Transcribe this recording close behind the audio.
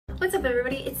What's up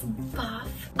everybody, it's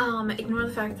Buff. Ignore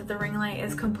the fact that the ring light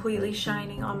is completely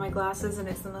shining on my glasses and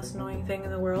it's the most annoying thing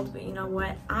in the world, but you know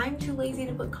what? I'm too lazy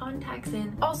to put contacts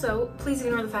in. Also, please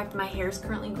ignore the fact that my hair is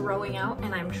currently growing out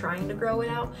and I'm trying to grow it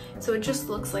out, so it just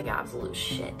looks like absolute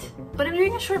shit. But I'm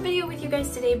doing a short video with you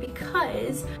guys today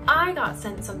because I got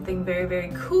sent something very,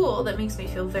 very cool that makes me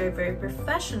feel very, very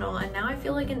professional, and now I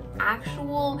feel like an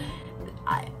actual,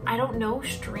 I don't know,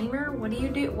 streamer? What do you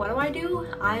do? What do I do?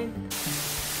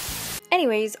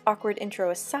 Anyways, awkward intro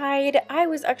aside, I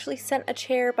was actually sent a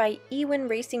chair by VOD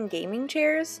Racing Gaming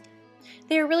Chairs.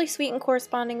 They were really sweet and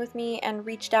corresponding with me and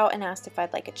reached out and asked if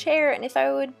I'd like a chair and if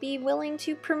I would be willing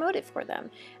to promote it for them.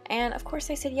 And of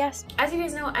course I said yes. As you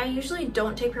guys know, I usually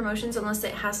don't take promotions unless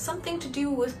it has something to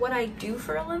do with what I do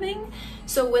for a living.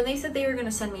 So when they said they were gonna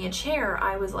send me a chair,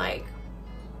 I was like...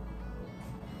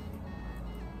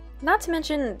 Not to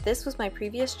mention, this was my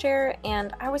previous chair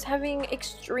and I was having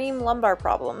extreme lumbar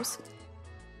problems.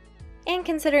 And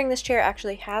considering this chair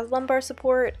actually has lumbar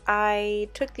support, I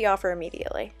took the offer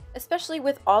immediately. Especially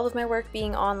with all of my work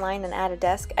being online and at a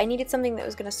desk, I needed something that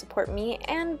was going to support me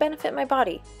and benefit my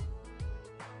body.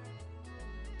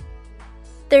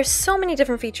 There's so many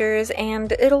different features,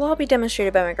 and it'll all be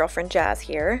demonstrated by my girlfriend Jazz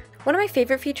here. One of my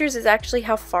favorite features is actually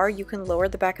how far you can lower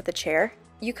the back of the chair.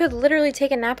 You could literally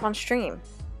take a nap on stream.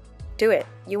 Do it.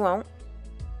 You won't.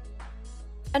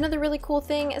 Another really cool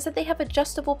thing is that they have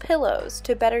adjustable pillows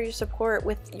to better your support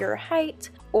with your height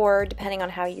or depending on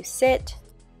how you sit.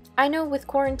 I know with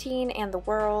quarantine and the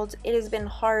world, it has been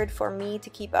hard for me to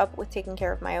keep up with taking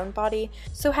care of my own body,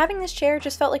 so having this chair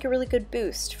just felt like a really good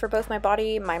boost for both my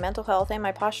body, my mental health, and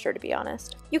my posture, to be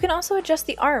honest. You can also adjust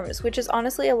the arms, which is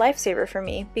honestly a lifesaver for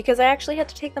me because I actually had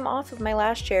to take them off of my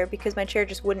last chair because my chair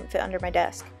just wouldn't fit under my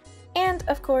desk. And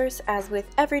of course, as with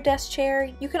every desk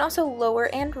chair, you can also lower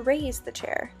and raise the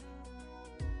chair.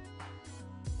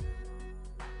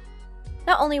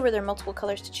 Not only were there multiple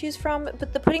colors to choose from,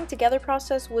 but the putting together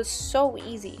process was so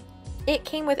easy. It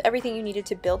came with everything you needed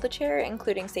to build the chair,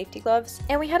 including safety gloves,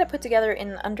 and we had it put together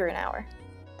in under an hour.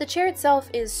 The chair itself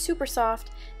is super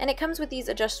soft, and it comes with these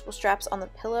adjustable straps on the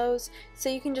pillows, so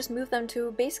you can just move them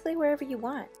to basically wherever you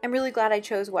want. I'm really glad I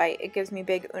chose white. It gives me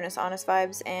big Unis Honest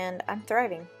vibes, and I'm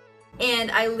thriving.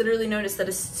 And I literally noticed that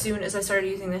as soon as I started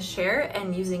using this chair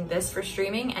and using this for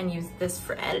streaming and used this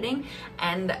for editing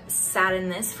and sat in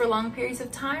this for long periods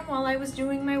of time while I was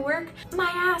doing my work,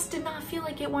 my ass did not feel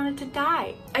like it wanted to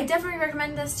die. I definitely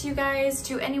recommend this to you guys,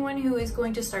 to anyone who is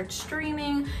going to start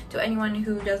streaming, to anyone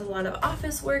who does a lot of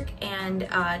office work and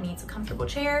needs a comfortable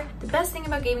chair. The best thing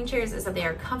about gaming chairs is that they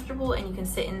are comfortable and you can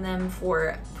sit in them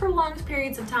for prolonged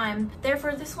periods of time.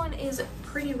 Therefore, this one is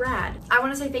pretty rad. I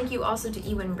want to say thank you also to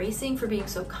VOD Racing for being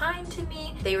so kind to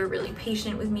me. They were really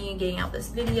patient with me in getting out this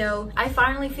video. I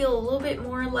finally feel a little bit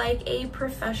more like a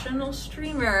professional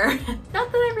streamer.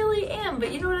 Not that I really am,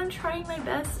 but you know what, I'm trying my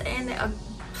best, and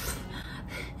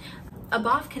a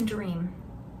Boff can dream.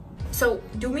 So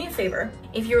do me a favor,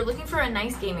 if you're looking for a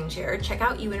nice gaming chair, check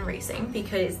out VOD Racing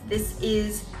because this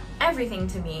is everything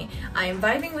to me. I am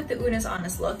vibing with the Unis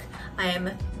Honest look. I am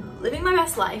living my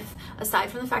best life, aside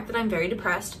from the fact that I'm very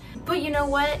depressed. But you know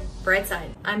what? Bright side,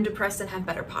 I'm depressed and have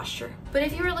better posture. But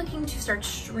if you are looking to start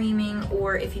streaming,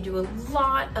 or if you do a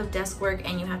lot of desk work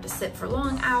and you have to sit for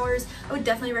long hours, I would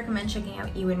definitely recommend checking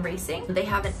out VOD Racing. They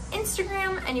have an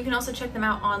Instagram and you can also check them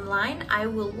out online. I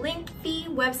will link the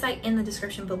website in the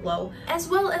description below, as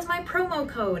well as my promo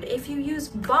code. If you use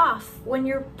BOFF when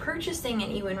you're purchasing an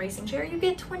VOD Racing chair, you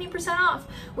get 20% off,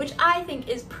 which I think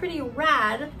is pretty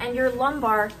rad, and your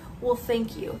lumbar will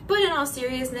thank you. But in all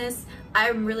seriousness,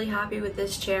 I'm really happy with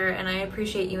this chair and I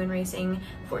appreciate VOD Racing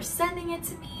for sending it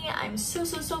to me. I'm so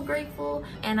grateful,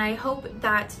 and I hope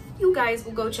that you guys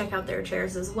will go check out their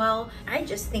chairs as well. I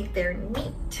just think they're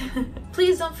neat.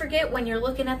 Please don't forget, when you're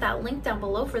looking at that link down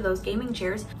below for those gaming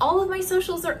chairs, all of my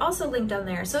socials are also linked down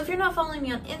there. So if you're not following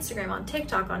me on Instagram, on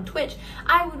TikTok, on Twitch,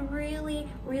 I would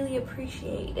really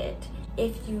appreciate it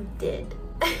if you did.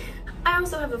 I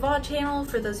also have a VOD channel,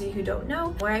 for those of you who don't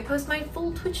know, where I post my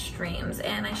full Twitch streams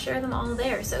and I share them all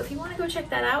there. So if you want to go check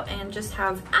that out and just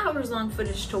have hours-long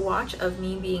footage to watch of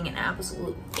me being an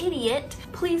absolute idiot,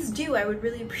 please do. I would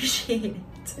really appreciate it.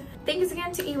 Thanks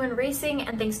again to VOD Racing,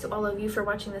 and thanks to all of you for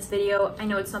watching this video. I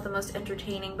know it's not the most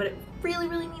entertaining, but it really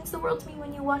means the world to me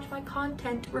when you watch my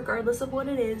content, regardless of what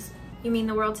it is. You mean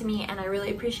the world to me, and I really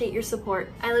appreciate your support.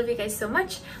 I love you guys so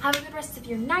much. Have a good rest of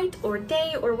your night or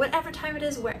day or whatever time it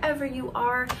is, wherever you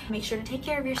are. Make sure to take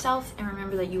care of yourself and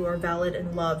remember that you are valid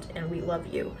and loved, and we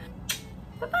love you.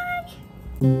 Bye-bye.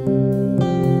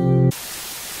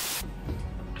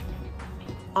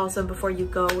 Also, before you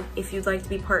go, if you'd like to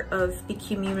be part of the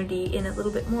community in a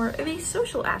little bit more of a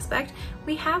social aspect,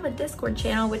 we have a Discord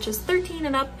channel which is 13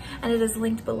 and up, and it is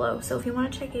linked below. So if you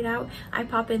want to check it out, I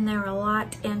pop in there a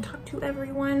lot and talk to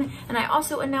everyone. And I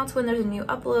also announce when there's a new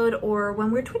upload or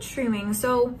when we're Twitch streaming.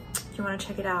 So if you want to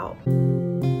check it out.